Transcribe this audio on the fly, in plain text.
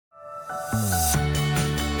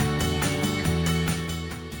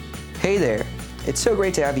Hey there! It's so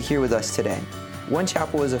great to have you here with us today. One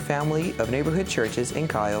Chapel is a family of neighborhood churches in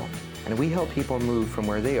Kyle, and we help people move from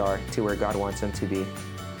where they are to where God wants them to be.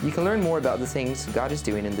 You can learn more about the things God is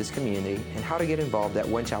doing in this community and how to get involved at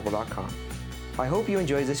onechapel.com. I hope you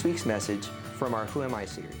enjoyed this week's message from our Who Am I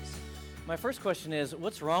series. My first question is,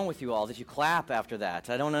 what's wrong with you all that you clap after that?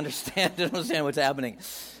 I don't understand. I don't understand what's happening.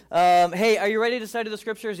 Hey, are you ready to study the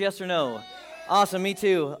scriptures, yes or no? Awesome, me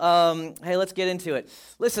too. Hey, let's get into it.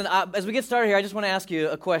 Listen, as we get started here, I just want to ask you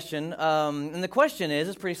a question. And the question is,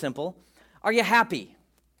 it's pretty simple. Are you happy?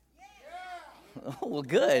 Yeah. Oh, well,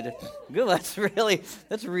 good. Good. That's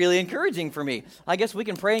really encouraging for me. I guess we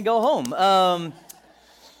can pray and go home. Are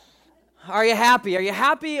you happy? Are you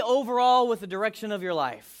happy overall with the direction of your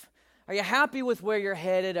life? Are you happy with where you're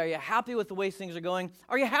headed? Are you happy with the way things are going?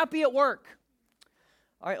 Are you happy at work?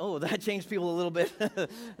 All right, oh, that changed people a little bit.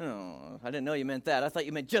 Oh, I didn't know you meant that. I thought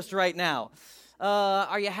you meant just right now.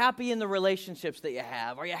 Are you happy in the relationships that you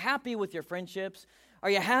have? Are you happy with your friendships? Are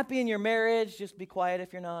you happy in your marriage? Just be quiet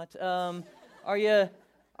if you're not. Are you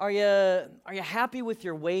happy with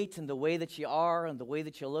your weight and the way that you are and the way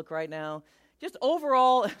that you look right now? Just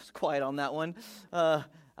overall, it's quiet on that one. I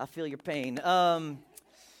feel your pain.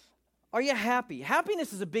 Are you happy?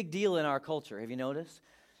 Happiness is a big deal in our culture. Have you noticed?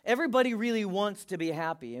 Everybody really wants to be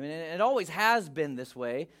happy. I mean, it always has been this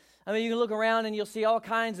way. I mean, you can look around and you'll see all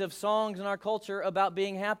kinds of songs in our culture about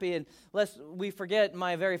being happy. And lest we forget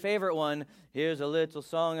my very favorite one, here's a little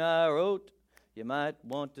song I wrote. You might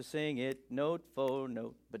want to sing it note for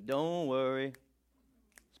note, but don't worry.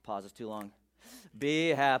 This pause is too long. Be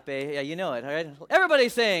happy. Yeah, you know it, all right? Everybody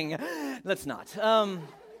sing. Let's not.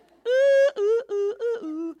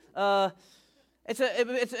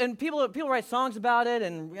 And people write songs about it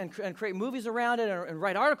and create movies around it and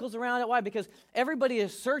write articles around it. Why? Because everybody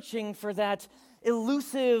is searching for that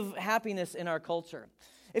elusive happiness in our culture.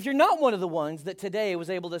 If you're not one of the ones that today was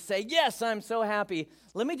able to say, yes, I'm so happy,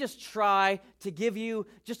 let me just try to give you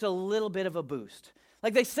just a little bit of a boost.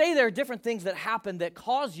 Like they say there are different things that happen that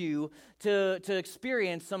cause you to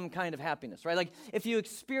experience some kind of happiness, right? Like if you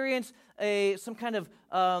experience some kind of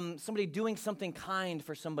somebody doing something kind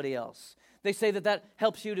for somebody else, they say that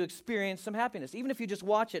helps you to experience some happiness, even if you just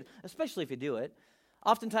watch it, especially if you do it.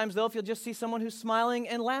 Oftentimes, though, if you'll just see someone who's smiling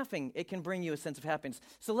and laughing, it can bring you a sense of happiness.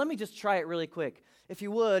 So let me just try it really quick. If you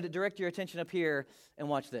would, direct your attention up here and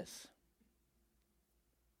watch this.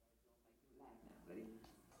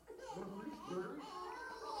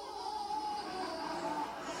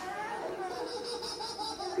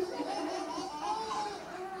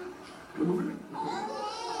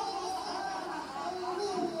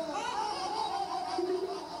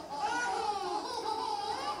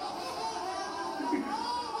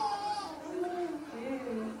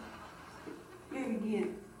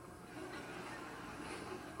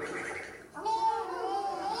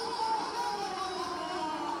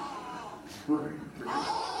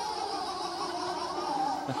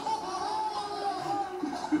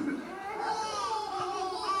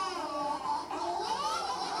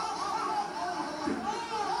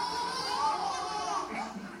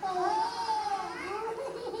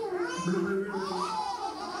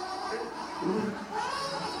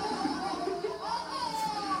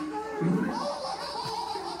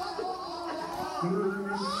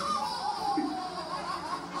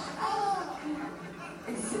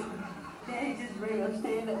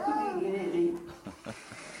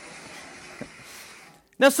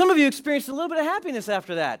 Now, some of you experienced a little bit of happiness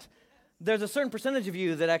after that. There's a certain percentage of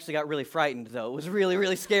you that actually got really frightened, though. It was really,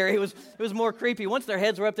 really scary. It was more creepy. Once their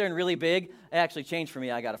heads were up there and really big, it actually changed for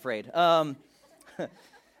me. I got afraid. But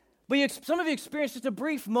some of you experienced just a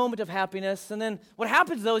brief moment of happiness, and then what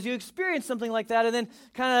happens, though, is you experience something like that, and then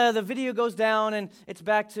kind of the video goes down, and it's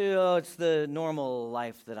back to, it's the normal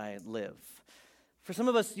life that I live. For some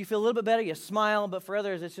of us, you feel a little bit better, you smile, but for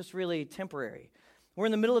others, it's just really temporary. We're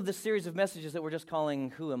in the middle of this series of messages that we're just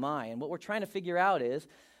calling Who Am I? And what we're trying to figure out is,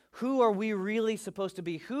 who are we really supposed to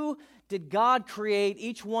be? Who did God create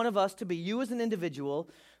each one of us to be? You as an individual,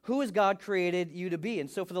 who has God created you to be? And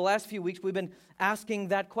so for the last few weeks, we've been asking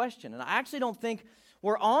that question. And I actually don't think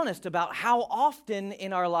we're honest about how often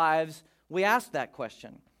in our lives we ask that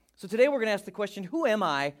question. So today we're going to ask the question, who am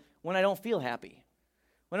I when I don't feel happy?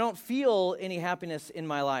 When I don't feel any happiness in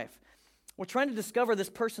my life? We're trying to discover this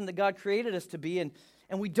person that God created us to be, and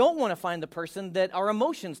we don't want to find the person that our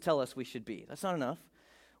emotions tell us we should be. That's not enough.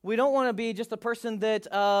 We don't want to be just the person that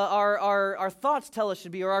our thoughts tell us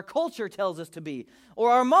should be, or our culture tells us to be, or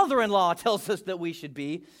our mother-in-law tells us that we should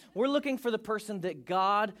be. We're looking for the person that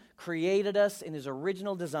God created us in His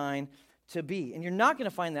original design to be. And you're not going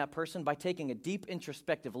to find that person by taking a deep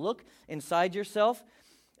introspective look inside yourself.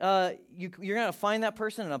 You're going to find that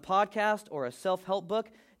person in a podcast or a self-help book.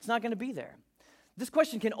 It's not going to be there. This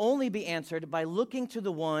question can only be answered by looking to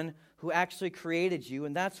the one who actually created you,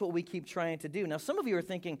 and that's what we keep trying to do. Now, some of you are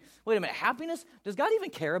thinking, wait a minute, happiness? Does God even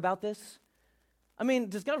care about this? I mean,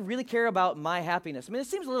 does God really care about my happiness? I mean, it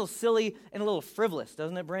seems a little silly and a little frivolous,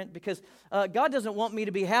 doesn't it, Brent? Because God doesn't want me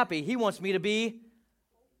to be happy. He wants me to be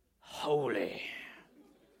holy.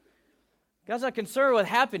 God's not concerned with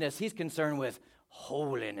happiness. He's concerned with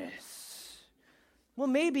holiness. Well,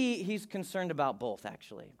 maybe he's concerned about both,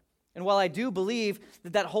 actually. And while I do believe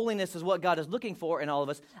that holiness is what God is looking for in all of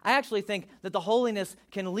us, I actually think that the holiness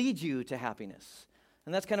can lead you to happiness.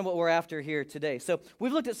 And that's kind of what we're after here today. So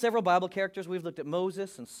we've looked at several Bible characters. We've looked at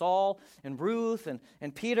Moses and Saul and Ruth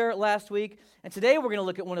and Peter last week. And today we're going to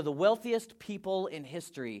look at one of the wealthiest people in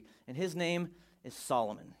history, and his name is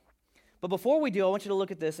Solomon. But before we do, I want you to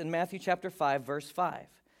look at this in Matthew chapter 5, verse 5.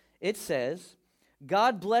 It says,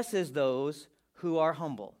 God blesses those who are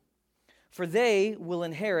humble, for they will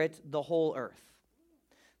inherit the whole earth.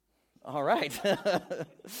 All right.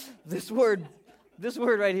 This word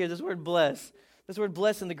right here, this word bless. This word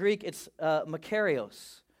bless in the Greek, it's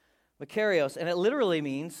makarios. Makarios, and it literally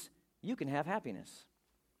means you can have happiness.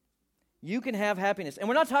 You can have happiness. And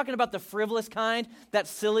we're not talking about the frivolous kind, that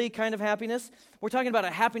silly kind of happiness. We're talking about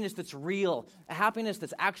a happiness that's real, a happiness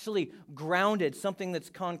that's actually grounded, something that's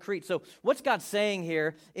concrete. So what's God saying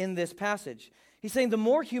here in this passage? He's saying the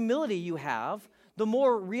more humility you have, the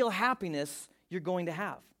more real happiness you're going to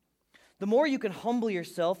have. The more you can humble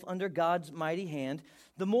yourself under God's mighty hand,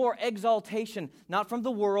 the more exaltation, not from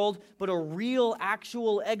the world, but a real,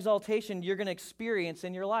 actual exaltation you're going to experience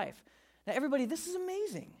in your life. Now, everybody, this is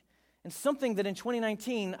amazing, and something that in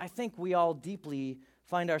 2019, I think we all deeply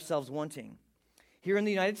find ourselves wanting. Here in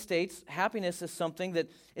the United States, happiness is something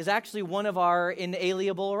that is actually one of our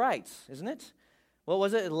inalienable rights, isn't it? What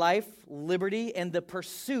was it? Life, liberty, and the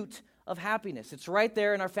pursuit of happiness. It's right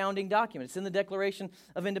there in our founding document. It's in the Declaration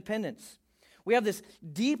of Independence. We have this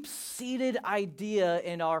deep-seated idea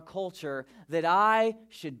in our culture that I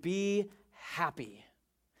should be happy.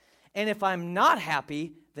 And if I'm not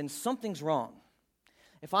happy, then something's wrong.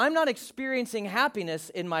 If I'm not experiencing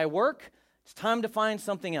happiness in my work, it's time to find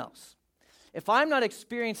something else. If I'm not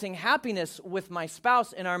experiencing happiness with my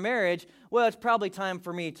spouse in our marriage, well, it's probably time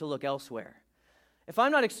for me to look elsewhere. If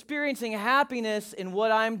I'm not experiencing happiness in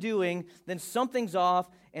what I'm doing, then something's off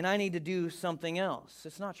and I need to do something else.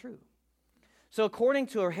 It's not true. So according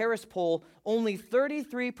to a Harris poll, only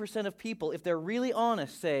 33% of people, if they're really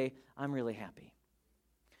honest, say, I'm really happy.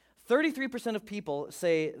 33% of people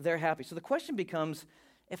say they're happy. So the question becomes,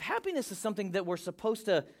 if happiness is something that we're supposed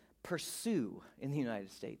to pursue in the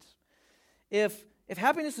United States, if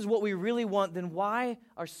happiness is what we really want, then why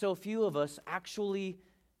are so few of us actually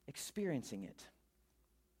experiencing it?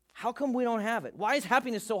 How come we don't have it? Why is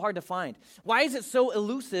happiness so hard to find? Why is it so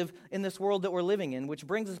elusive in this world that we're living in? Which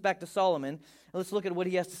brings us back to Solomon. And let's look at what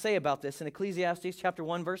he has to say about this in Ecclesiastes chapter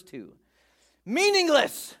 1, verse 2.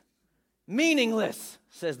 Meaningless,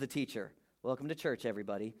 says the teacher. Welcome to church,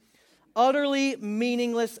 everybody. Utterly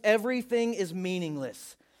meaningless. Everything is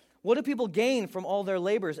meaningless. What do people gain from all their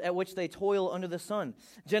labors at which they toil under the sun?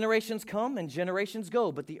 Generations come and generations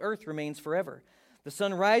go, but the earth remains forever. The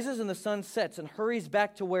sun rises and the sun sets and hurries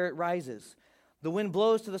back to where it rises. The wind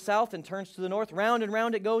blows to the south and turns to the north. Round and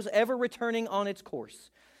round it goes, ever returning on its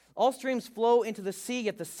course. All streams flow into the sea,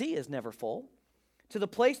 yet the sea is never full. To the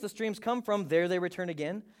place the streams come from, there they return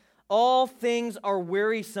again. All things are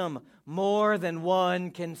wearisome, more than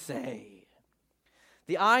one can say.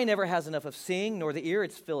 The eye never has enough of seeing, nor the ear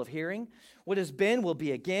its fill of hearing. What has been will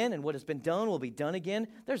be again, and what has been done will be done again.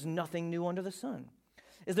 There's nothing new under the sun.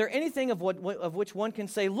 Is there anything of which one can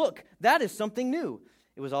say, look, that is something new?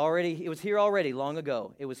 It was here already long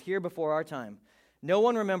ago. It was here before our time. No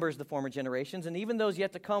one remembers the former generations, and even those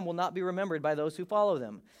yet to come will not be remembered by those who follow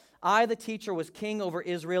them. I, the teacher, was king over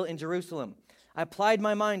Israel in Jerusalem. I applied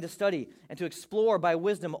my mind to study and to explore by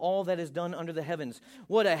wisdom all that is done under the heavens.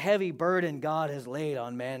 What a heavy burden God has laid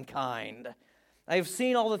on mankind. I have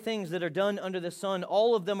seen all the things that are done under the sun.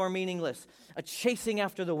 All of them are meaningless, a chasing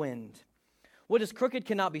after the wind. What is crooked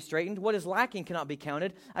cannot be straightened. What is lacking cannot be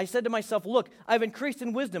counted. I said to myself, look, I have increased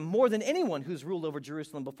in wisdom more than anyone who's ruled over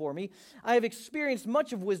Jerusalem before me. I have experienced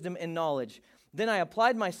much of wisdom and knowledge. Then I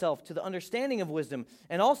applied myself to the understanding of wisdom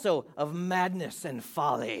and also of madness and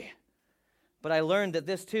folly. But I learned that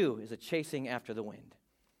this too is a chasing after the wind.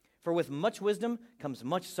 For with much wisdom comes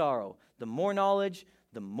much sorrow. The more knowledge,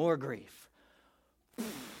 the more grief.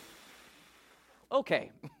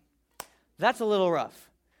 Okay, that's a little rough.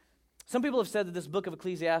 Some people have said that this book of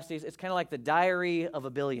Ecclesiastes is kind of like the diary of a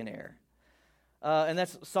billionaire. And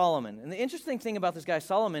that's Solomon. And the interesting thing about this guy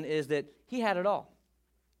Solomon is that he had it all.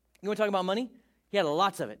 You want to talk about money? He had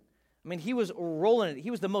lots of it. I mean, he was rolling it.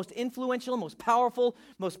 He was the most influential, most powerful,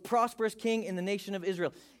 most prosperous king in the nation of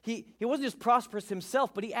Israel. He wasn't just prosperous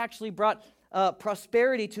himself, but he actually brought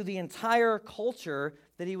prosperity to the entire culture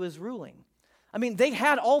that he was ruling. I mean, they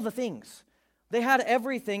had all the things. They had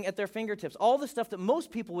everything at their fingertips, all the stuff that most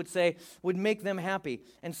people would say would make them happy.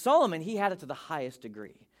 And Solomon, he had it to the highest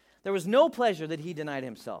degree. There was no pleasure that he denied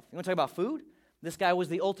himself. You want to talk about food? This guy was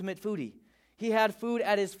the ultimate foodie. He had food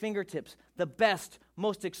at his fingertips, the best,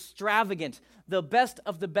 most extravagant, the best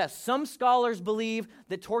of the best. Some scholars believe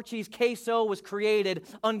that Torchy's queso was created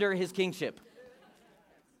under his kingship.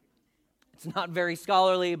 It's not very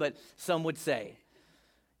scholarly, but some would say.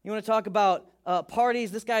 You want to talk about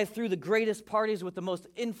parties? This guy threw the greatest parties with the most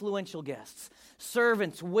influential guests.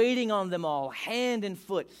 Servants waiting on them all, hand and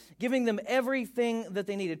foot, giving them everything that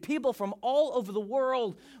they needed. People from all over the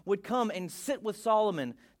world would come and sit with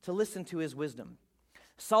Solomon to listen to his wisdom.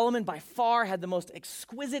 Solomon by far had the most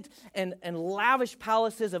exquisite and lavish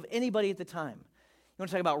palaces of anybody at the time. You want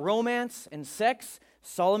to talk about romance and sex?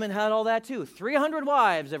 Solomon had all that too. 300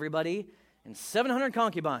 wives, everybody, and 700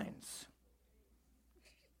 concubines.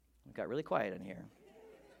 It got really quiet in here.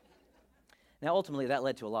 Now, ultimately, that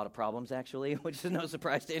led to a lot of problems, actually, which is no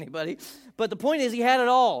surprise to anybody. But the point is, he had it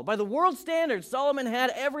all. By the world standards, Solomon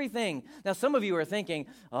had everything. Now, some of you are thinking,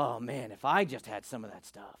 oh, man, if I just had some of that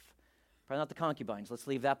stuff. Probably not the concubines. Let's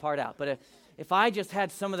leave that part out. But if I just had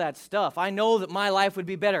some of that stuff, I know that my life would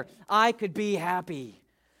be better. I could be happy.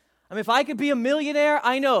 I mean, if I could be a millionaire,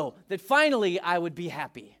 I know that finally I would be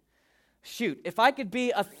happy. Shoot, if I could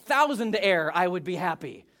be 1,000-aire, I would be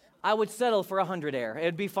happy. I would settle for 100-aire. It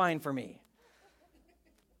would be fine for me.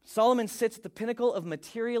 Solomon sits at the pinnacle of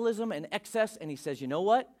materialism and excess, and he says, you know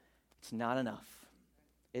what? It's not enough.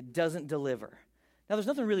 It doesn't deliver. Now, there's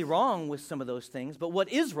nothing really wrong with some of those things, but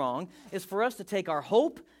what is wrong is for us to take our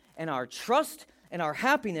hope and our trust and our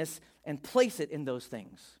happiness and place it in those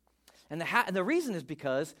things. And the reason is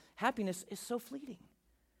because happiness is so fleeting.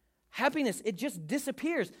 Happiness, it just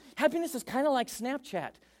disappears. Happiness is kind of like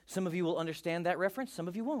Snapchat. Some of you will understand that reference, some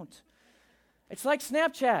of you won't. It's like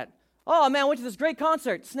Snapchat. Oh, man, I went to this great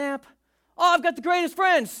concert. Snap. Oh, I've got the greatest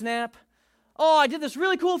friends. Snap. Oh, I did this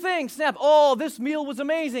really cool thing. Snap. Oh, this meal was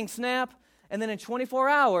amazing. Snap. And then in 24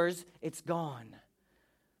 hours, it's gone.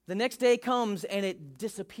 The next day comes and it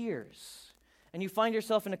disappears. And you find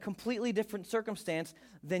yourself in a completely different circumstance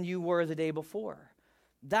than you were the day before.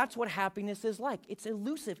 That's what happiness is like. It's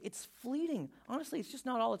elusive. It's fleeting. Honestly, it's just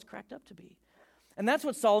not all it's cracked up to be. And that's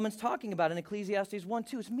what Solomon's talking about in Ecclesiastes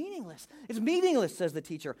 1:2. It's meaningless. It's meaningless, says the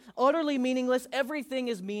teacher. Utterly meaningless. Everything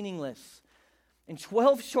is meaningless. In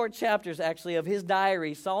 12 short chapters, actually, of his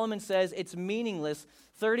diary, Solomon says it's meaningless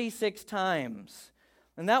 36 times.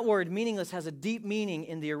 And that word, meaningless, has a deep meaning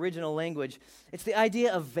in the original language. It's the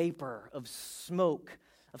idea of vapor, of smoke,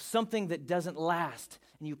 of something that doesn't last,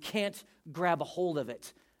 and you can't grab a hold of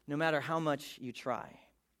it, no matter how much you try.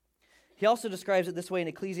 He also describes it this way in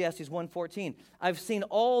Ecclesiastes 1:14. I've seen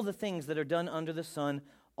all the things that are done under the sun.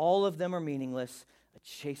 All of them are meaningless, a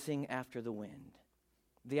chasing after the wind.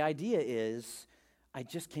 The idea is, I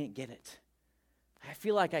just can't get it. I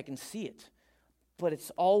feel like I can see it, but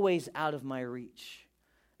it's always out of my reach.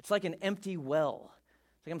 It's like an empty well.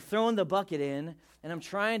 It's like I'm throwing the bucket in, and I'm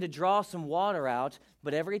trying to draw some water out,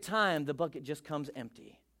 but every time the bucket just comes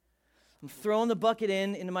empty. I'm throwing the bucket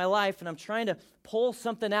into my life, and I'm trying to pull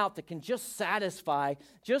something out that can just satisfy,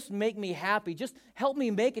 just make me happy, just help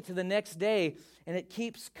me make it to the next day, and it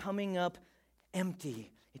keeps coming up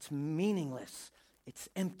empty. It's meaningless. It's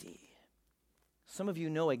empty. Some of you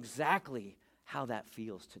know exactly how that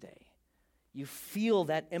feels today. You feel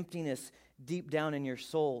that emptiness deep down in your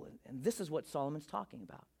soul, and this is what Solomon's talking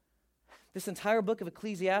about. This entire book of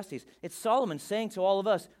Ecclesiastes, it's Solomon saying to all of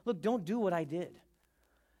us, look, don't do what I did.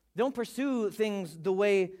 Don't pursue things the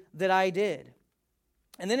way that I did.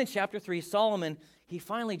 And then in chapter 3, Solomon, he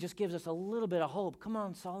finally just gives us a little bit of hope. Come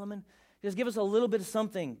on, Solomon. Just give us a little bit of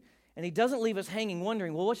something. And he doesn't leave us hanging,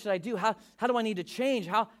 wondering, well, what should I do? How do I need to change?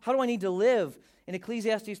 How do I need to live? In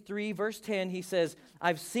Ecclesiastes 3, verse 10, he says,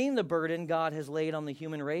 I've seen the burden God has laid on the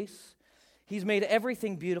human race. He's made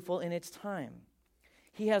everything beautiful in its time.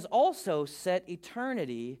 He has also set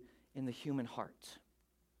eternity in the human heart.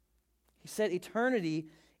 He set eternity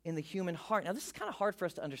in the human heart. Now, this is kind of hard for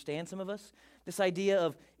us to understand, some of us, this idea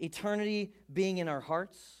of eternity being in our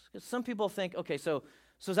hearts. Because some people think, okay, so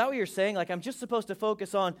is that what you're saying? Like, I'm just supposed to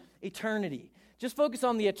focus on eternity. Just focus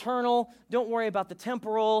on the eternal, don't worry about the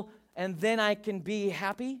temporal, and then I can be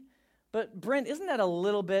happy? But Brent, isn't that a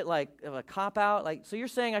little bit like of a cop-out? Like, so you're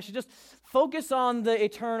saying I should just focus on the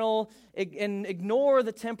eternal and ignore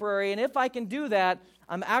the temporary, and if I can do that,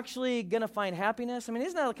 I'm actually going to find happiness? I mean,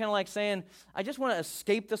 isn't that kind of like saying, I just want to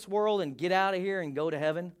escape this world and get out of here and go to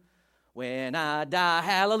heaven? When I die,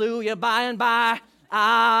 hallelujah, by and by,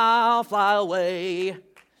 I'll fly away.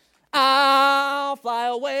 I'll fly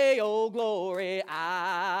away, oh glory,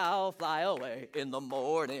 I'll fly away in the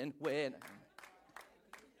morning when...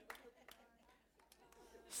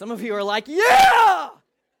 Some of you are like, yeah!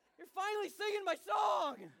 You're finally singing my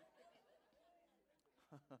song!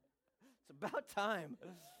 It's about time.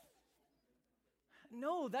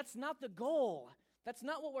 No, that's not the goal. That's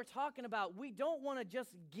not what we're talking about. We don't want to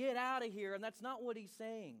just get out of here, and that's not what he's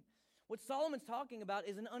saying. What Solomon's talking about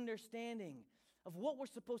is an understanding of what we're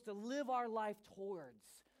supposed to live our life towards,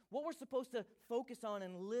 what we're supposed to focus on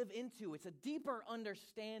and live into. It's a deeper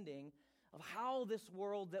understanding of how this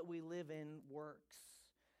world that we live in works.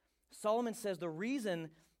 Solomon says the reason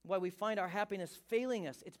why we find our happiness failing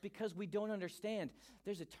us, it's because we don't understand.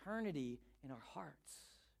 There's eternity in our hearts.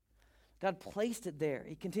 God placed it there.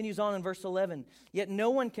 He continues on in verse 11. Yet no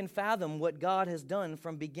one can fathom what God has done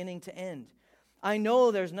from beginning to end. I know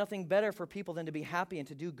there's nothing better for people than to be happy and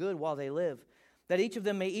to do good while they live, that each of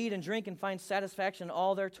them may eat and drink and find satisfaction in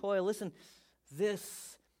all their toil. Listen,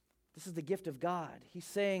 this is the gift of God. He's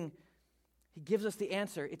saying, he gives us the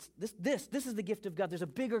answer. It's this is the gift of God. There's a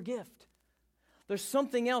bigger gift. There's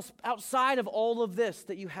something else outside of all of this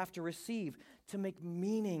that you have to receive to make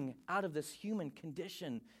meaning out of this human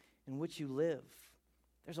condition in which you live.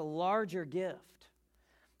 There's a larger gift.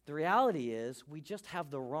 The reality is we just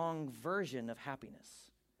have the wrong version of happiness.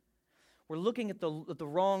 We're looking at the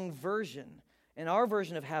wrong version, and our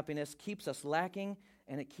version of happiness keeps us lacking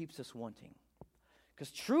and it keeps us wanting.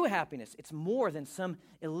 Because true happiness, it's more than some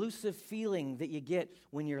elusive feeling that you get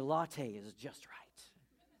when your latte is just right.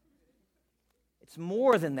 It's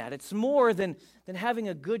more than that. It's more than having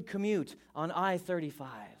a good commute on I-35,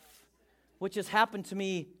 which has happened to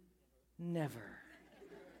me never.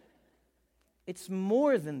 It's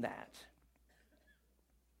more than that.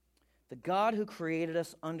 The God who created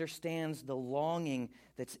us understands the longing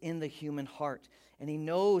that's in the human heart, and he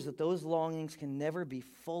knows that those longings can never be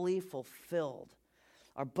fully fulfilled.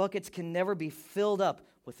 Our buckets can never be filled up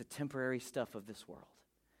with the temporary stuff of this world.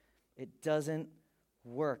 It doesn't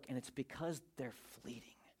work, and it's because they're fleeting.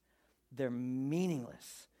 They're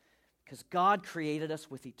meaningless, because God created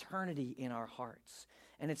us with eternity in our hearts.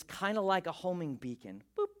 And it's kind of like a homing beacon.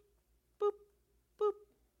 Boop, boop, boop,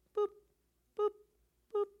 boop, boop,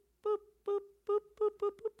 boop, boop, boop, boop, boop,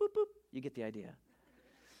 boop, boop, boop. You get the idea.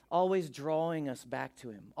 Always drawing us back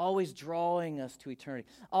to him, always drawing us to eternity,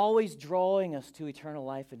 always drawing us to eternal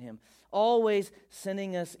life in him, always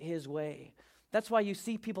sending us his way. That's why you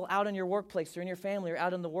see people out in your workplace or in your family or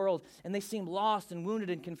out in the world, and they seem lost and wounded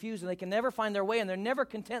and confused, and they can never find their way, and they're never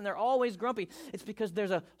content, and they're always grumpy. It's because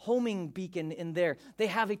there's a homing beacon in there. They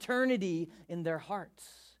have eternity in their hearts,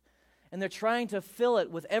 and they're trying to fill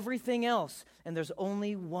it with everything else, and there's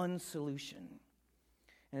only one solution.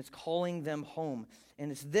 And it's calling them home. And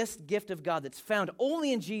it's this gift of God that's found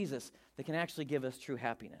only in Jesus that can actually give us true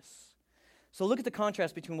happiness. So look at the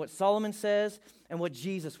contrast between what Solomon says and what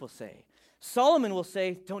Jesus will say. Solomon will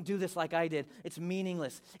say, don't do this like I did. It's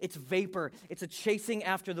meaningless. It's vapor. It's a chasing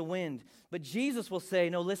after the wind. But Jesus will say,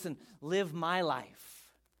 no, listen, live my life.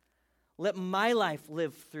 Let my life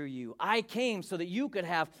live through you. I came so that you could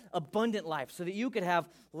have abundant life, so that you could have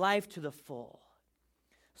life to the full.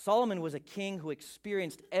 Solomon was a king who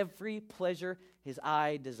experienced every pleasure his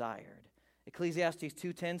eye desired. Ecclesiastes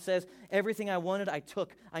 2:10 says, everything I wanted I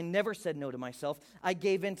took. I never said no to myself. I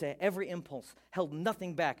gave in to every impulse, held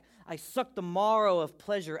nothing back. I sucked the marrow of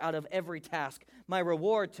pleasure out of every task, my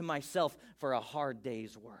reward to myself for a hard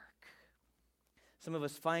day's work. Some of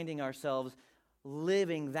us finding ourselves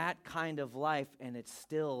living that kind of life, and it's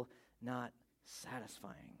still not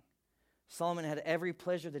satisfying. Solomon had every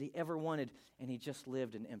pleasure that he ever wanted, and he just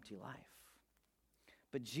lived an empty life.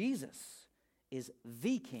 But Jesus is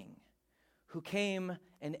the king who came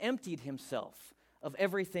and emptied himself of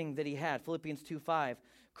everything that he had. Philippians 2:5.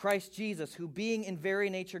 Christ Jesus, who being in very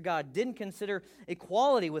nature God, didn't consider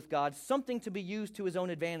equality with God something to be used to his own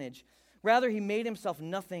advantage. Rather, he made himself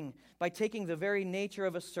nothing by taking the very nature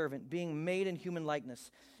of a servant, being made in human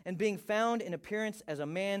likeness. And being found in appearance as a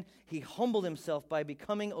man, he humbled himself by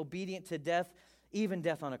becoming obedient to death, even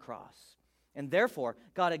death on a cross. And therefore,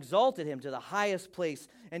 God exalted him to the highest place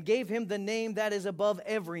and gave him the name that is above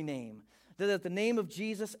every name, that at the name of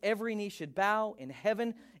Jesus every knee should bow in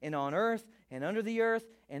heaven and on earth and under the earth,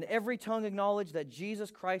 and every tongue acknowledge that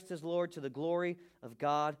Jesus Christ is Lord, to the glory of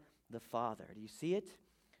God the Father. Do you see it?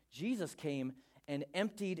 Jesus came and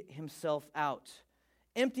emptied himself out,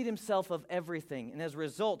 emptied himself of everything, and as a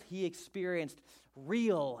result, he experienced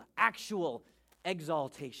real, actual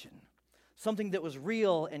exaltation, something that was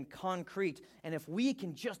real and concrete. And if we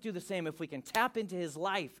can just do the same, if we can tap into his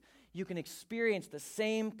life, you can experience the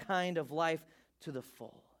same kind of life to the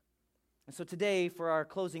full. And so today, for our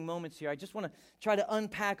closing moments here, I just want to try to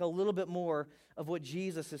unpack a little bit more of what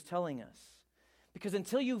Jesus is telling us. Because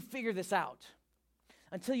until you figure this out,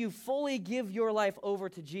 until you fully give your life over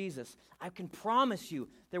to Jesus, I can promise you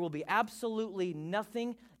there will be absolutely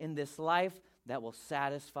nothing in this life that will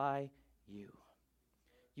satisfy you.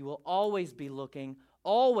 You will always be looking,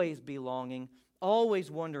 always be longing,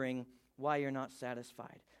 always wondering why you're not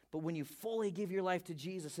satisfied. But when you fully give your life to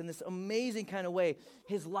Jesus in this amazing kind of way,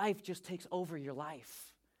 his life just takes over your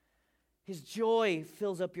life. His joy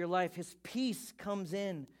fills up your life. His peace comes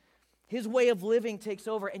in. His way of living takes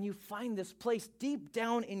over, and you find this place deep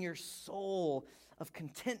down in your soul of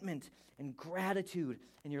contentment and gratitude,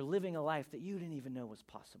 and you're living a life that you didn't even know was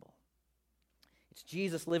possible. It's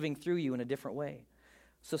Jesus living through you in a different way.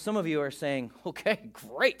 So some of you are saying, okay,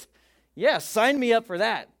 great. Yeah, sign me up for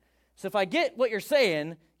that. So if I get what you're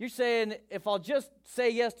saying if I'll just say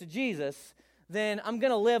yes to Jesus, then I'm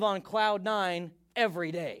going to live on cloud 9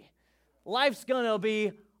 every day. Life's going to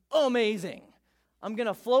be amazing. I'm going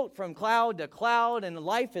to float from cloud to cloud, and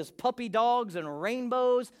life is puppy dogs and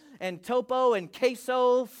rainbows and topo and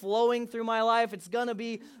queso flowing through my life. It's going to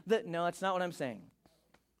be No, that's not what I'm saying.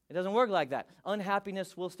 It doesn't work like that.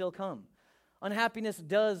 Unhappiness will still come. Unhappiness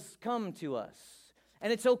does come to us.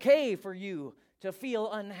 And it's okay for you to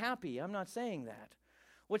feel unhappy. I'm not saying that.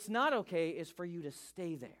 What's not okay is for you to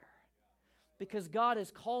stay there. Because God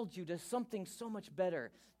has called you to something so much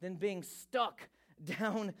better than being stuck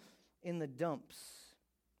down in the dumps.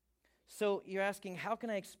 So you're asking, how can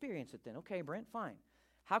I experience it then? Okay, Brent, fine.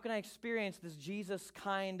 How can I experience this Jesus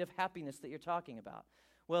kind of happiness that you're talking about?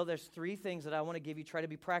 Well, there's 3 things that I want to give you, try to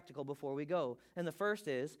be practical before we go. And the first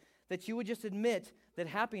is that you would just admit that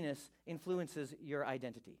happiness influences your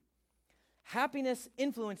identity. Happiness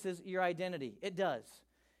influences your identity. It does.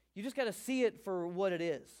 You just got to see it for what it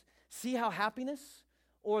is. See how happiness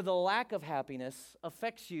or the lack of happiness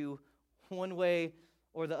affects you one way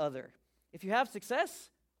or the other. If you have success,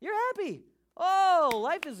 you're happy. Oh,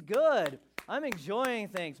 life is good. I'm enjoying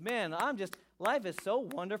things. Man, life is so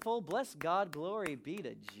wonderful. Bless God, glory be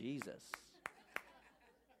to Jesus.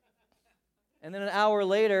 And then an hour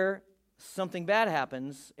later, something bad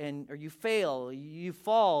happens, or you fail, you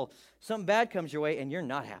fall, something bad comes your way, and you're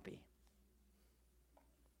not happy.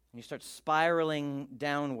 And you start spiraling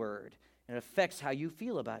downward, and it affects how you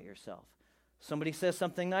feel about yourself. Somebody says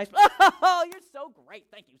something nice, oh, you're so great,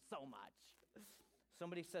 thank you so much.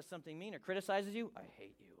 Somebody says something mean or criticizes you, I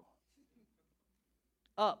hate you.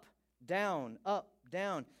 Up, down, up,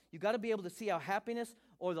 down. You got to be able to see how happiness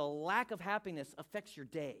or the lack of happiness affects your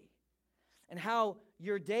day, and how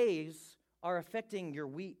your days are affecting your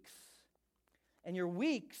weeks, and your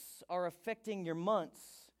weeks are affecting your months,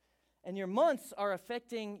 and your months are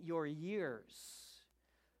affecting your years,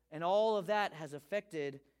 and all of that has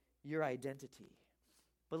affected your identity.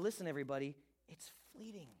 But listen, everybody, it's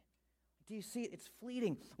fleeting. Do you see it? It's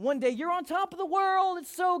fleeting. One day you're on top of the world.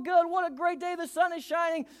 It's so good. What a great day. The sun is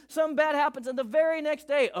shining. Something bad happens. And the very next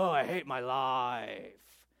day, oh, I hate my life.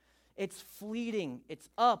 It's fleeting. It's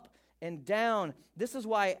up and down. This is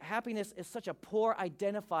why happiness is such a poor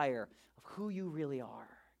identifier of who you really are.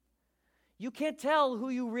 You can't tell who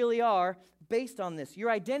you really are based on this. Your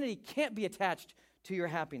identity can't be attached to your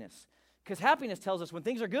happiness. Because happiness tells us when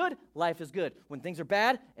things are good, life is good. When things are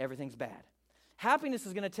bad, everything's bad. Happiness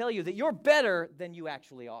is going to tell you that you're better than you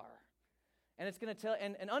actually are. And it's going to tell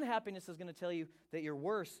and unhappiness is going to tell you that you're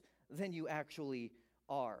worse than you actually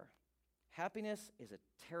are. Happiness is a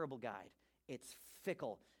terrible guide. It's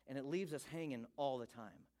fickle, and it leaves us hanging all the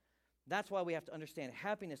time. That's why we have to understand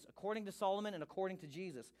happiness, according to Solomon and according to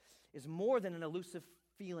Jesus, is more than an elusive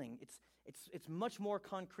feeling. It's much more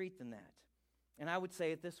concrete than that. And I would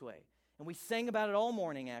say it this way, and we sang about it all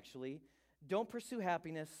morning, actually. Don't pursue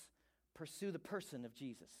happiness, pursue the person of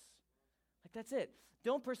Jesus. Like, that's it.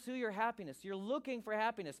 Don't pursue your happiness. You're looking for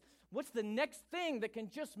happiness. What's the next thing that can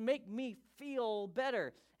just make me feel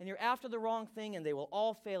better? And you're after the wrong thing, and they will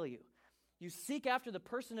all fail you. You seek after the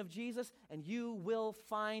person of Jesus, and you will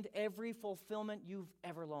find every fulfillment you've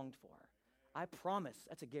ever longed for. I promise.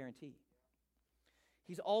 That's a guarantee.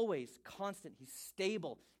 He's always constant. He's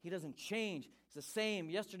stable. He doesn't change. He's the same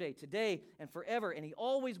yesterday, today, and forever, and he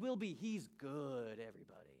always will be. He's good,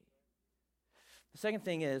 everybody. The second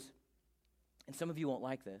thing is, and some of you won't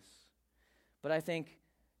like this, but I think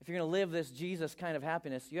if you're going to live this Jesus kind of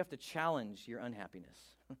happiness, you have to challenge your unhappiness.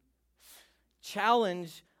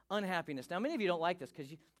 Challenge unhappiness. Now, many of you don't like this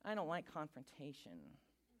because I don't like confrontation.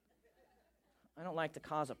 I don't like to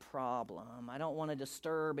cause a problem. I don't want to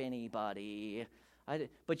disturb anybody.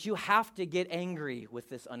 But you have to get angry with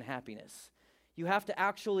this unhappiness. You have to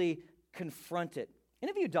actually confront it. Any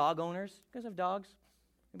of you dog owners? You guys have dogs?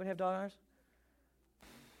 Anybody have dog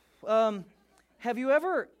owners? Have you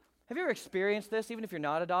ever experienced this, even if you're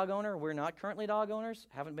not a dog owner? We're not currently dog owners.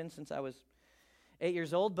 Haven't been since I was 8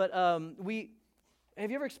 years old. But have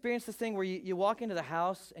you ever experienced this thing where you walk into the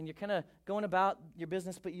house and you're kind of going about your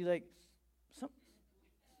business, but you like,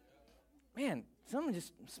 something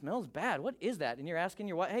just smells bad. What is that? And you're asking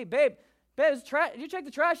your wife, hey, babe, did you check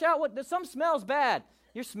the trash out? Something smells bad.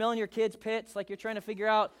 You're smelling your kids' pits, like you're trying to figure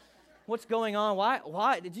out what's going on.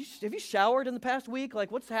 Why? Have you showered in the past week?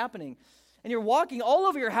 Like, what's happening? And you're walking all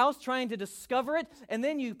over your house trying to discover it, and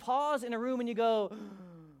then you pause in a room and you go,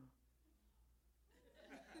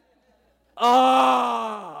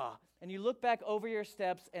 ah! And you look back over your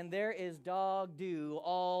steps, and there is dog dew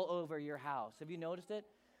all over your house. Have you noticed it?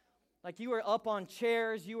 Like you were up on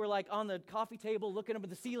chairs, you were like on the coffee table looking up at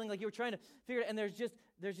the ceiling, like you were trying to figure it out, and there's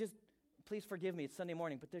just, please forgive me, it's Sunday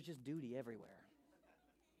morning, but there's just duty everywhere.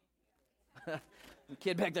 The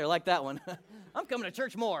kid back there liked that one. I'm coming to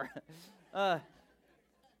church more.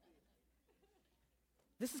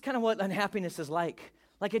 This is kind of what unhappiness is like.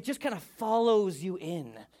 Like it just kind of follows you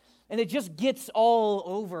in, and it just gets all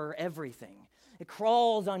over everything. It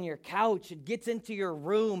crawls on your couch. It gets into your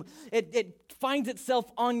room. It finds itself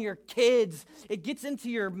on your kids. It gets into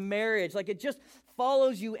your marriage. Like it just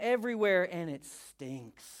follows you everywhere, and it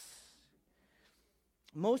stinks.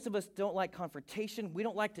 Most of us don't like confrontation. We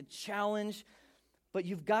don't like to challenge, but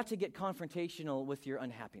you've got to get confrontational with your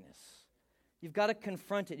unhappiness. You've got to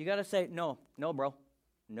confront it. You've got to say, no, bro,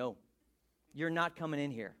 no. You're not coming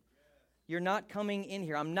in here. You're not coming in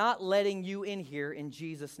here. I'm not letting you in here in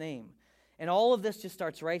Jesus' name. And all of this just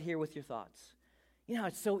starts right here with your thoughts. You know how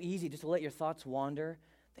it's so easy just to let your thoughts wander?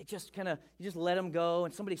 They just you just let them go,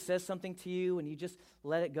 and somebody says something to you, and you just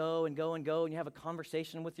let it go and go and go, and you have a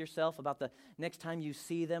conversation with yourself about the next time you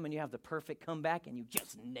see them, and you have the perfect comeback, and you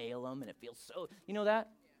just nail them, and it feels so, you know that?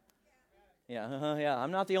 Yeah,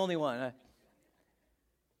 I'm not the only one.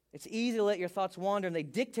 It's easy to let your thoughts wander, and they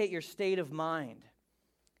dictate your state of mind.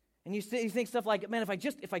 And you think stuff like, man, if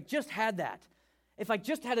I just had that, if I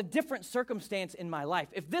just had a different circumstance in my life,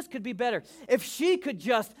 if this could be better, if she could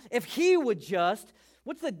just, if he would just,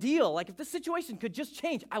 what's the deal? Like if the situation could just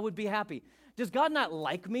change, I would be happy. Does God not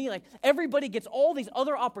like me? Like everybody gets all these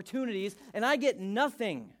other opportunities and I get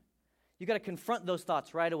nothing. You got to confront those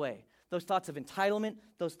thoughts right away. Those thoughts of entitlement,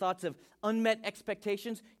 those thoughts of unmet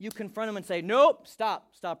expectations, you confront them and say, nope,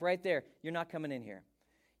 stop right there. You're not coming in here.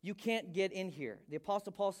 You can't get in here. The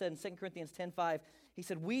Apostle Paul said in 2 Corinthians 10:5, he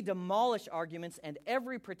said, we demolish arguments and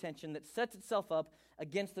every pretension that sets itself up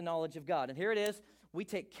against the knowledge of God. And here it is, we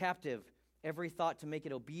take captive every thought to make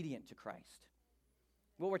it obedient to Christ.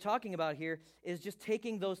 What we're talking about here is just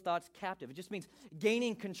taking those thoughts captive. It just means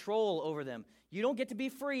gaining control over them. You don't get to be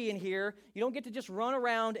free in here. You don't get to just run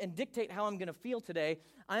around and dictate how I'm going to feel today.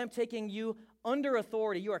 I am taking you under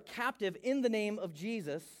authority. You are captive in the name of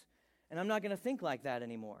Jesus, and I'm not going to think like that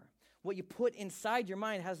anymore. What you put inside your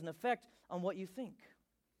mind has an effect on what you think.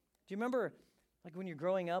 Do you remember, like when you're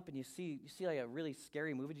growing up and you see like a really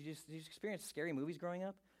scary movie? Did you experience scary movies growing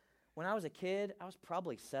up? When I was a kid, I was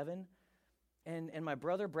probably 7, and my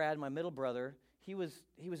brother Brad, my middle brother, he was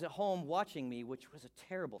at home watching me, which was a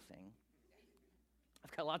terrible thing.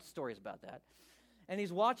 I've got lots of stories about that. And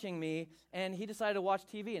he's watching me, and he decided to watch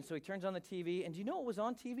TV, and so he turns on the TV, and do you know what was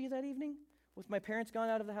on TV that evening with my parents gone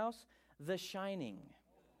out of the house? The Shining.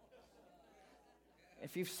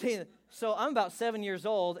 If you've seen it. So I'm about 7 years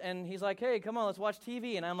old, and he's like, hey, come on, let's watch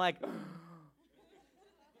TV. And I'm like,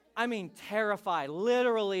 I mean, terrified,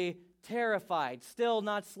 literally terrified, still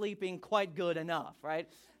not sleeping quite good enough, right?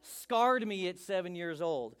 Scarred me at 7 years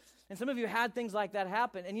old. And some of you had things like that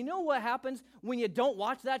happen. And you know what happens when you don't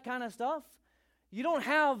watch that kind of stuff? You don't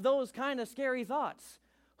have those kind of scary thoughts.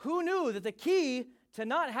 Who knew that the key to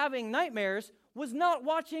not having nightmares was not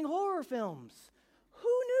watching horror films?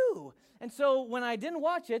 Who knew? And so when I didn't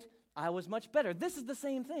watch it, I was much better. This is the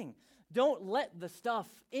same thing. Don't let the stuff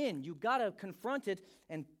in. You got to confront it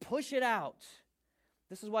and push it out.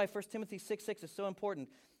 This is why 1 Timothy 6:6 is so important.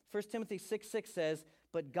 1 Timothy 6:6 says,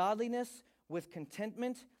 but godliness with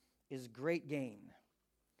contentment is great gain.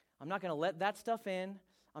 I'm not going to let that stuff in.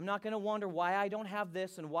 I'm not going to wonder why I don't have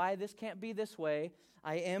this and why this can't be this way.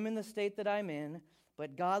 I am in the state that I'm in,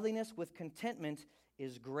 but godliness with contentment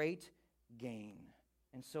is great gain.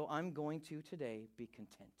 And so I'm going to today be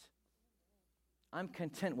content. I'm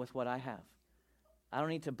content with what I have. I don't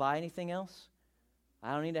need to buy anything else.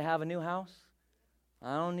 I don't need to have a new house.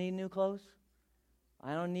 I don't need new clothes.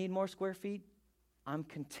 I don't need more square feet. I'm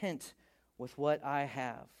content with what I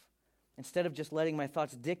have. Instead of just letting my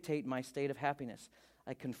thoughts dictate my state of happiness,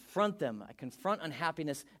 I confront them. I confront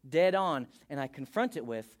unhappiness dead on, and I confront it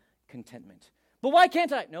with contentment. But why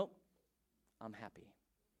can't I? Nope. I'm happy.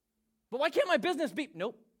 But why can't my business be?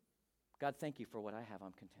 Nope. God, thank you for what I have.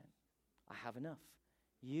 I'm content. I have enough.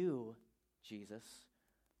 You, Jesus,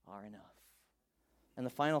 are enough. And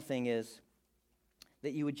the final thing is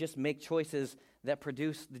that you would just make choices that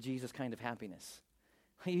produce the Jesus kind of happiness.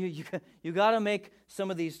 You got to make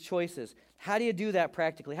some of these choices. How do you do that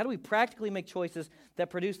practically? How do we practically make choices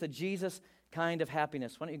that produce the Jesus kind of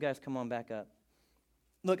happiness? Why don't you guys come on back up?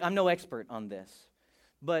 Look, I'm no expert on this,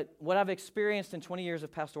 but what I've experienced in 20 years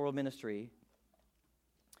of pastoral ministry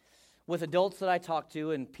with adults that I talk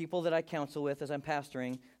to and people that I counsel with as I'm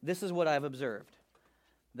pastoring, this is what I've observed.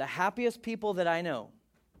 The happiest people that I know,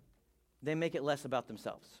 they make it less about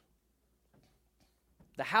themselves.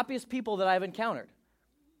 The happiest people that I've encountered,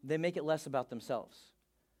 they make it less about themselves.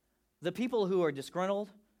 The people who are disgruntled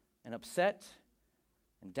and upset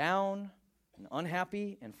and down and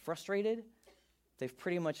unhappy and frustrated, they've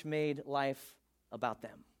pretty much made life about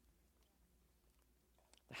them.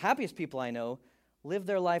 The happiest people I know live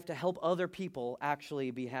their life to help other people actually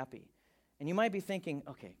be happy. And you might be thinking,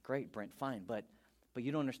 okay, great, Brent, fine, but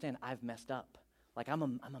you don't understand, I've messed up. Like, I'm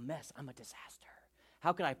a mess. I'm a disaster.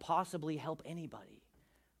 How could I possibly help anybody?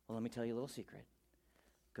 Well, let me tell you a little secret.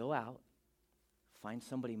 Go out, find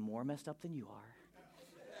somebody more messed up than you are,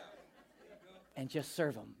 and just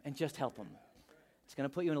serve them, and just help them. It's going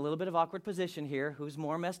to put you in a little bit of awkward position here, who's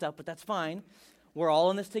more messed up, but that's fine. We're all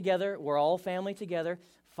in this together. We're all family together.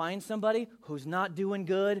 Find somebody who's not doing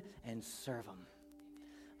good, and serve them.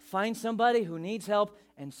 Find somebody who needs help,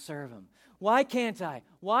 and serve them. Why can't I?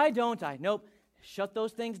 Why don't I? Nope. Shut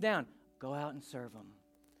those things down. Go out and serve them.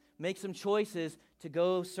 Make some choices to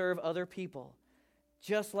go serve other people,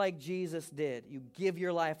 just like Jesus did. You give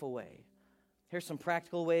your life away. Here's some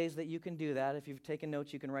practical ways that you can do that. If you've taken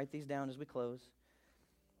notes, you can write these down as we close.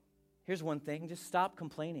 Here's one thing. Just stop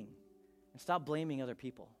complaining and stop blaming other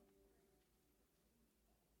people.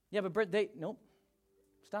 Yeah, but Brett, nope.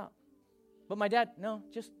 Stop. But my dad, no,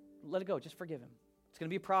 just let it go. Just forgive him. It's going to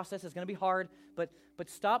be a process. It's going to be hard. But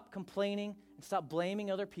stop complaining and stop blaming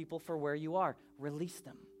other people for where you are. Release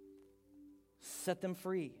them. Set them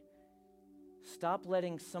free. Stop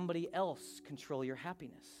letting somebody else control your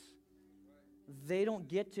happiness. They don't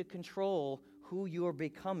get to control who you are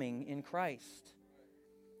becoming in Christ.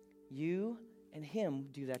 You and him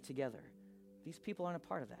do that together. These people aren't a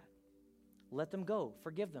part of that. Let them go.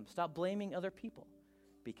 Forgive them. Stop blaming other people.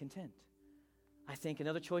 Be content. I think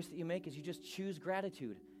another choice that you make is you just choose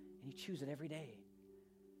gratitude, and you choose it every day.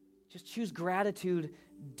 Just choose gratitude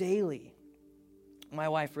daily. My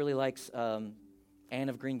wife really likes Anne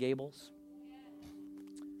of Green Gables.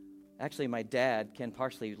 Actually, my dad, Ken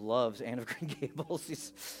Parsley, loves Anne of Green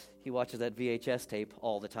Gables. He watches that VHS tape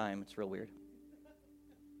all the time. It's real weird.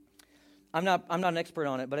 I'm not an expert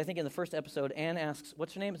on it, but I think in the first episode, Anne asks,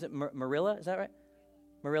 what's her name? Is it Marilla? Is that right?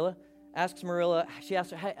 Marilla? She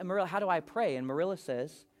asks her, hey, Marilla, how do I pray? And Marilla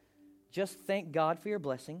says, just thank God for your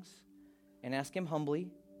blessings and ask him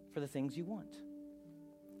humbly for the things you want.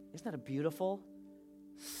 Isn't that a beautiful,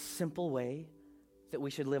 simple way that we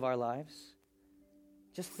should live our lives?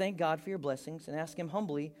 Just thank God for your blessings and ask him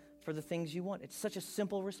humbly for the things you want. It's such a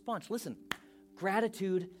simple response. Listen,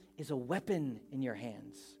 gratitude is a weapon in your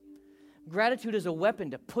hands. Gratitude is a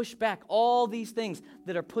weapon to push back all these things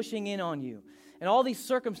that are pushing in on you and all these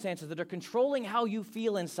circumstances that are controlling how you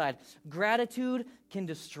feel inside. Gratitude can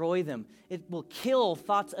destroy them. It will kill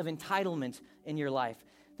thoughts of entitlement in your life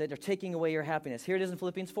that are taking away your happiness. Here it is in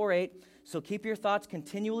Philippians 4:8. So keep your thoughts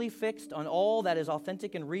continually fixed on all that is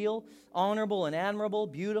authentic and real, honorable and admirable,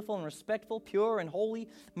 beautiful and respectful, pure and holy,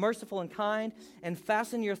 merciful and kind, and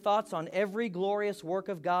fasten your thoughts on every glorious work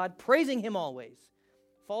of God, praising him always.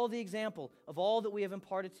 Follow the example of all that we have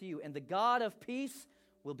imparted to you, and the God of peace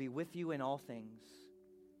will be with you in all things.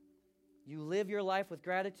 You live your life with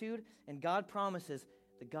gratitude, and God promises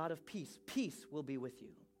the God of peace will be with you.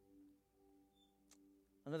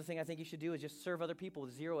 Another thing I think you should do is just serve other people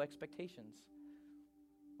with zero expectations.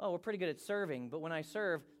 Oh, we're pretty good at serving, but when I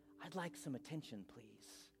serve, I'd like some attention,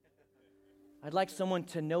 please. I'd like someone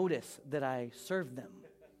to notice that I served them.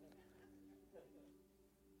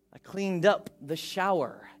 I cleaned up the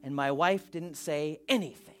shower, and my wife didn't say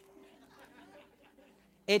anything.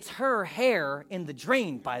 It's her hair in the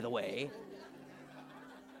drain, by the way.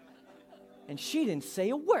 And she didn't say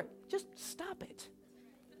a word. Just stop it.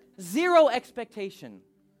 Zero expectation.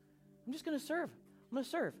 I'm just going to serve. I'm going to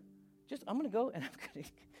serve. I'm going to go and I'm going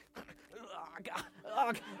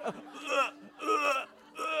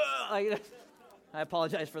to... I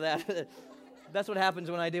apologize for that. That's what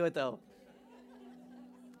happens when I do it, though.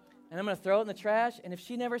 And I'm going to throw it in the trash, and if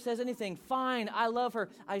she never says anything, fine, I love her.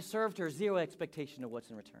 I served her. Zero expectation of what's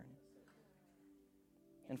in return.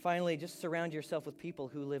 And finally, just surround yourself with people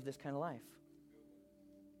who live this kind of life.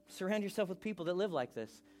 Surround yourself with people that live like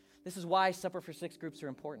this. This is why Supper for Six groups are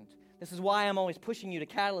important. This is why I'm always pushing you to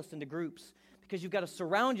Catalyst into groups, because you've got to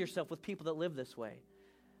surround yourself with people that live this way.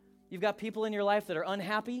 You've got people in your life that are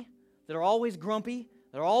unhappy, that are always grumpy,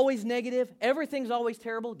 that are always negative, everything's always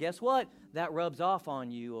terrible. Guess what? That rubs off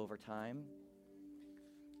on you over time.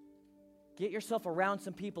 Get yourself around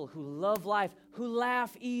some people who love life, who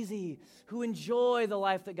laugh easy, who enjoy the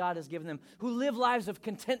life that God has given them, who live lives of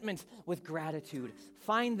contentment with gratitude.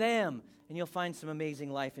 Find them, and you'll find some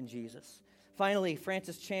amazing life in Jesus. Finally,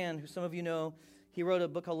 Francis Chan, who some of you know, he wrote a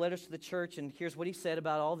book called Letters to the Church, and here's what he said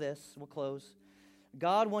about all this. We'll close.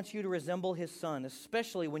 God wants you to resemble his son,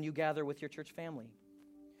 especially when you gather with your church family.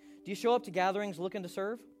 Do you show up to gatherings looking to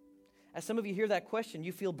serve? As some of you hear that question,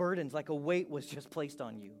 you feel burdened, like a weight was just placed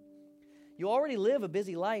on you. You already live a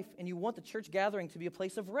busy life, and you want the church gathering to be a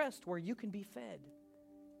place of rest where you can be fed.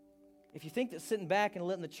 If you think that sitting back and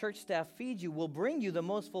letting the church staff feed you will bring you the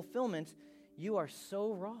most fulfillment, you are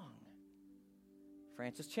so wrong.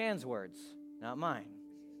 Francis Chan's words, not mine.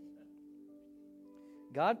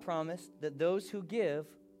 God promised that those who give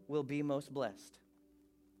will be most blessed.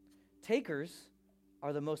 Takers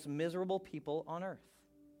are the most miserable people on earth.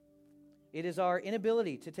 It is our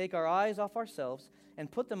inability to take our eyes off ourselves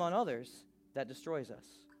and put them on others that destroys us.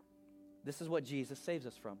 This is what Jesus saves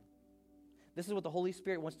us from. This is what the Holy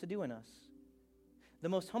Spirit wants to do in us. The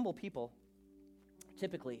most humble people are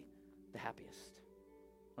typically the happiest.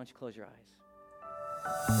 Why don't you close your eyes?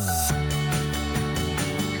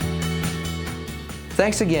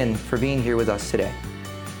 Thanks again for being here with us today.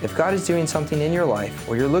 If God is doing something in your life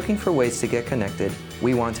or you're looking for ways to get connected,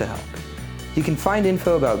 we want to help. You can find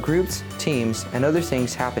info about groups, teams, and other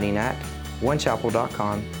things happening at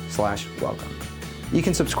onechapel.com/welcome. You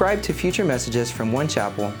can subscribe to future messages from One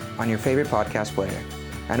Chapel on your favorite podcast player.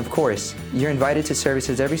 And of course, you're invited to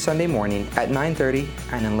services every Sunday morning at 9:30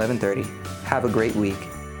 and 11:30. Have a great week.